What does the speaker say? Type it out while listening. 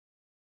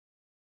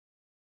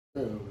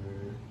Alright,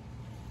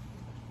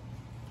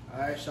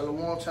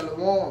 shalom,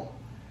 shalom.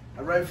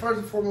 Alright,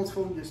 first and foremost,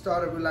 before we get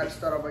started, we'd like to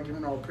start off by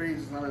giving all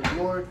praises and honor and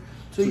glory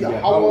to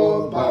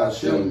YAHAWAH,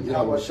 BAHASHAM,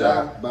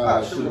 YAHAWASHI,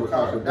 BAHASHAM,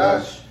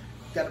 QADASH.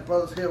 Got the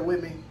brothers here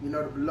with me, you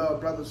know, the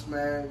beloved brothers,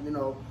 man, you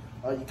know,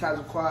 you guys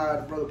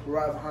acquired the brother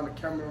Parag behind the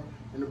camera,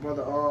 and the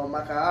brother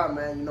Micah,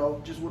 man, you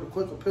know, just with a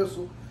quick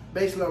epistle,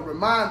 basically a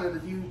reminder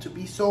to you to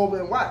be sober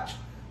and watch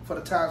for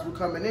the times we're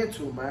coming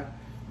into, man.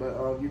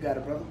 But you got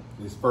it, brother.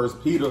 It's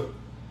 1 Peter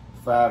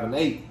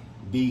 5:8.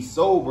 Be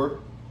sober,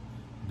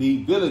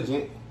 be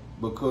vigilant,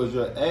 because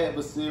your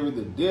adversary,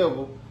 the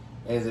devil,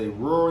 as a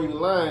roaring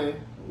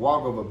lion,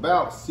 walketh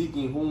about,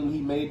 seeking whom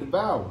he may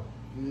devour.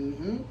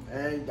 And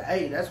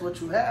hey, that's what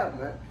you have,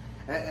 man.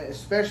 And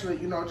especially,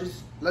 you know,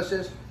 let's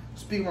just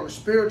speak on a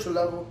spiritual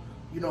level.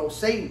 You know,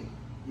 Satan.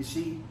 You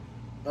see,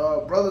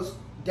 brothers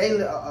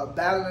daily are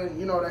battling,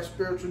 you know, that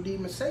spiritual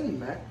demon, Satan,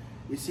 man.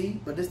 You see,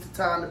 but this the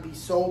time to be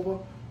sober.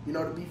 You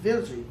know, to be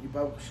vigilant. You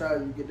about shy,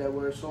 you get that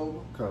word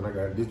sober? Come on, I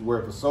got this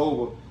word for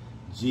sober,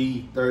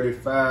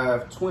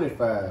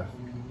 G35:25.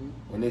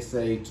 And they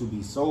say to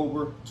be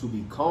sober, to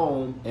be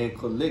calm and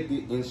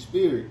collected in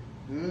spirit,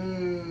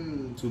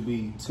 to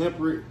be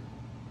temperate,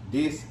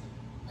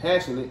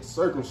 dispassionate,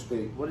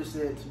 circumspect. What it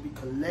said, to be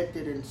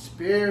collected in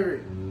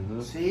spirit.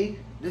 See,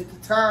 this the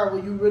time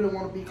when you really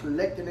want to be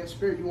collected in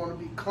spirit. You want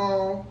to be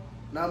calm.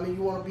 Now, I mean,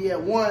 you want to be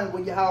at one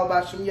with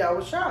YAHAWASHI,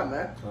 YAHAWASHI,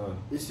 man.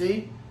 You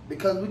see?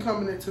 Because we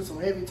coming into some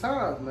heavy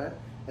times, man.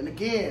 And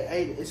again,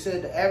 hey, it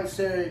said the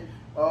adversary,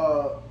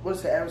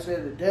 what's the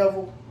adversary? The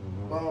devil,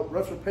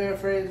 roughly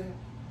paraphrasing,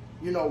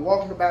 you know,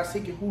 walking about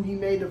seeking who he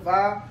may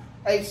devour.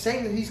 Hey,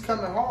 Satan, he's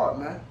coming hard,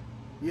 man.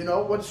 You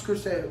know, what the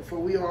scripture said, for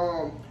we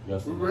wrestle. Bring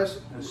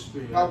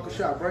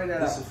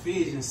that It's out.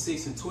 Ephesians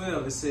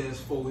 6:12. It says,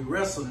 for we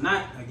wrestle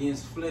not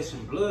against flesh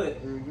and blood,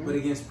 but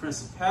against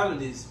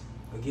principalities,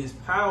 against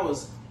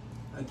powers,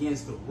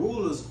 against the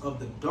rulers of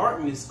the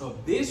darkness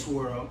of this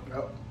world,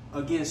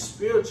 against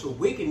spiritual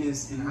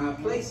wickedness in high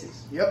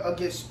places.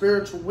 Against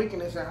spiritual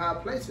wickedness in high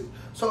places.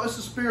 So it's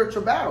a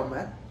spiritual battle,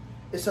 man.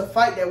 It's a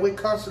fight that we're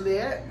constantly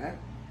at, man.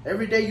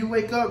 Every day you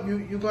wake up,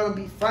 you're going to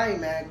be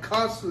fighting, man,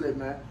 constantly,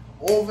 man.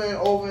 Over and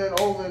over and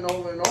over and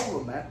over and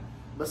over, man.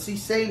 But see,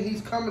 Satan,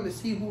 he's coming to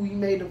see who he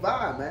may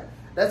devour, man.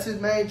 That's his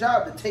main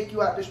job, to take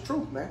you out this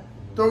truth, man.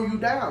 Throw you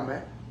down,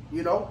 man.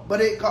 You know,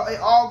 but it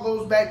all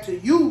goes back to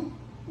you,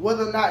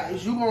 whether or not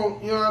is you going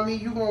to, you know what I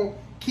mean, you going to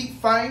keep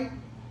fighting.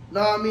 Know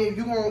what I mean?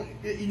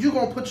 You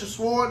gonna put your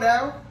sword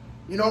down,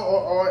 you know,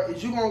 or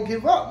is you gonna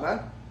give up,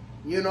 man?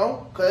 You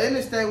know, cause in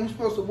this thing we're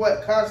supposed to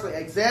what? Constantly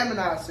examine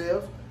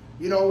ourselves,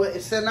 you know,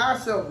 and set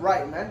ourselves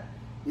right, man.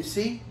 You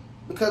see,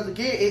 because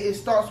again, it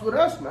starts with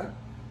us, man.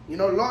 You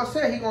know, the Lord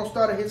said He gonna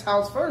start at His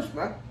house first,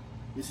 man.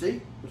 You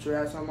see? What you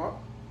have something up?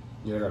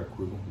 Yeah, I got a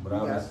quick one, but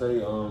I would say,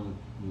 you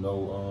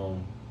know,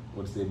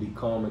 what it said, be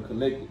calm and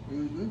collected.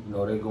 You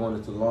know, they're going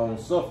into long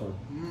suffering.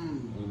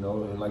 You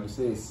know, and like you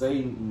said,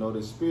 Satan, you know,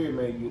 the spirit,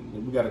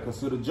 man, we got to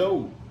consider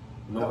Job.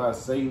 You know how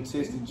Satan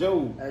tested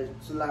Job. Hey,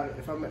 so like,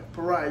 if I'm at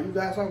Pariah, you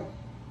got something?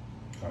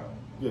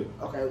 Yeah.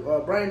 Okay,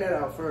 bring that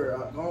out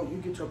first. You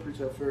get your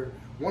preacher up first.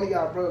 One of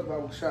y'all brothers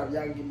Bible shop,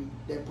 y'all can give me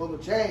that book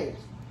of James.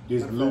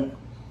 This Luke.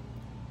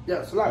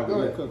 Yeah, so like,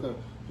 go ahead.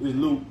 This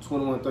Luke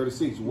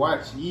 21:36.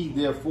 Watch ye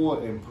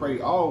therefore and pray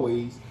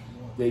always,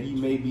 that ye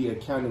may be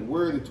accounted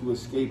worthy to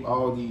escape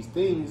all these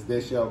things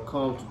that shall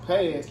come to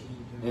pass,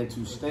 and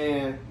to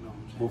stand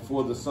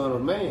before the Son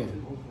of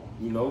Man.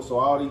 You know, so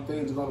all these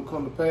things are gonna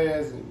come to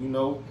pass. And, you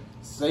know,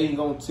 Satan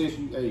gonna test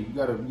you. Hey, you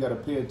gotta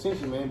pay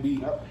attention, man.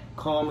 Be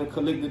calm and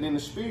collected in the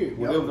spirit.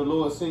 Whatever the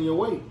Lord send your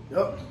way.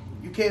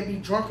 You can't be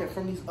drunken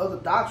from these other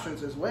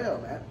doctrines as well,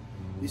 man.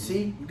 You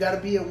see, you gotta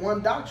be in one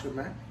doctrine,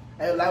 man.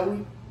 And like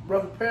we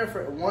brother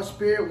paraphrase, one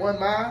spirit, one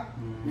mind.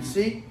 You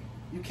see,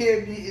 you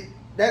can't be.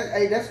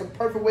 That's a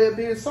perfect way of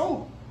being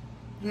sober.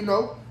 You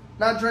know,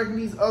 not drinking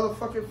these other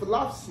fucking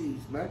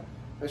philosophies, man,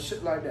 and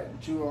shit like that.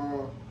 But you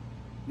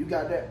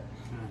got that.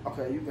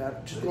 Okay, you got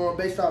it. Just going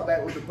based off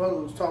back with the brother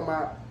was talking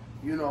about,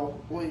 you know,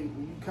 when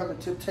you come to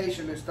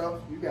temptation and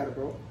stuff. You got it,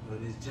 bro.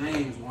 But it's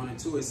James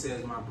 1:2. It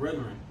says, my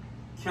brethren,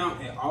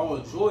 count it all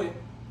joy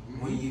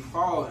when ye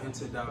fall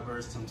into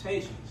diverse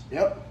temptations.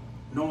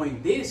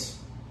 Knowing this,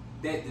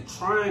 that the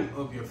trying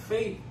of your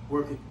faith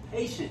worketh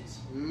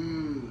patience.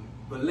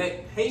 But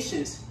let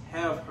patience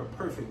have her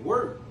perfect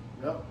work,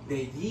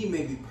 that ye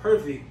may be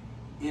perfect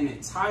and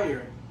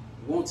entire,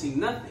 wanting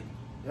nothing.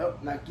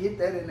 Now get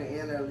that in the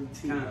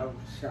NLT.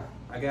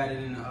 I got it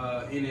in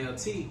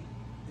NLT.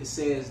 It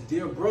says,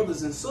 dear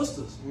brothers and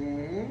sisters,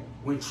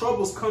 when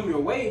troubles come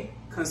your way,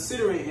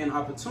 consider it an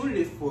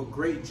opportunity for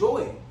great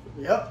joy.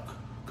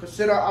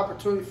 Consider an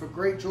opportunity for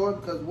great joy,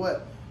 because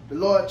what? The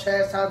Lord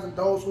chastising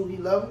those who He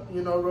loveth.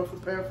 You know,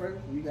 roughly paraphrase.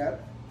 You got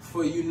it.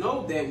 For you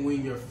know that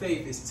when your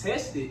faith is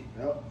tested,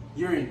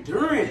 your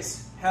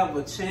endurance have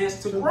a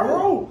chance to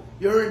grow.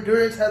 Your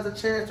endurance has a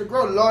chance to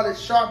grow. The Lord is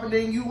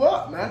sharpening you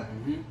up, man.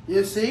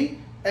 You see?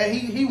 And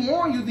he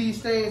warned you these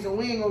things, and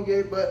we ain't going to get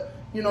it, but,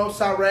 you know,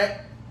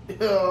 Sirach,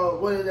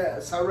 what is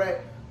that?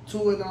 Sirach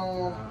 2 and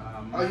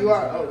Oh, you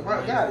are? Oh,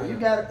 my God, you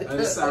got it.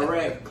 It's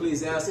Iraq,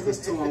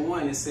 Ecclesiastes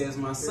 2:1. It says,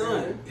 my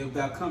son, if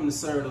thou come to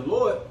serve the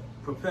Lord,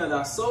 prepare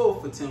thy soul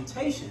for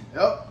temptation.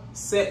 Yep.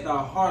 Set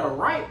thy heart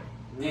aright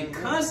and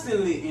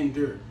constantly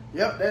endure.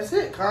 Yep, that's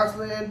it.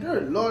 Constantly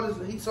endure. Lord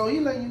is so he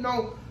letting you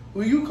know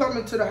when you come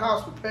into the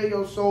house, prepare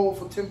your soul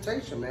for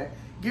temptation, man.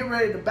 Get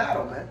ready to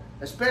battle, man.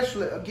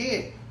 Especially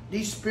again,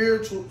 these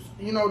spiritual,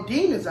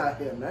 demons out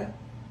here, man.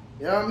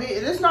 You know what I mean?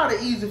 It's not an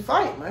easy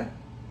fight, man.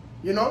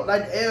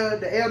 Like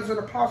the elders and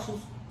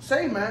apostles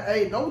say, man,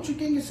 hey, know what you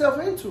getting yourself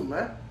into,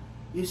 man.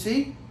 You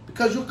see?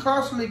 Because you're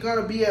constantly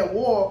gonna be at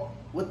war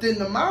within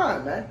the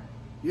mind, man.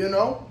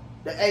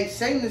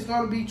 Satan is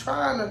gonna be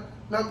trying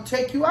to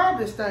take you out of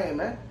this thing,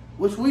 man.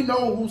 Which we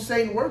know who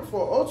Satan worked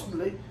for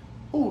ultimately.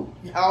 Who?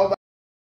 Yahawah.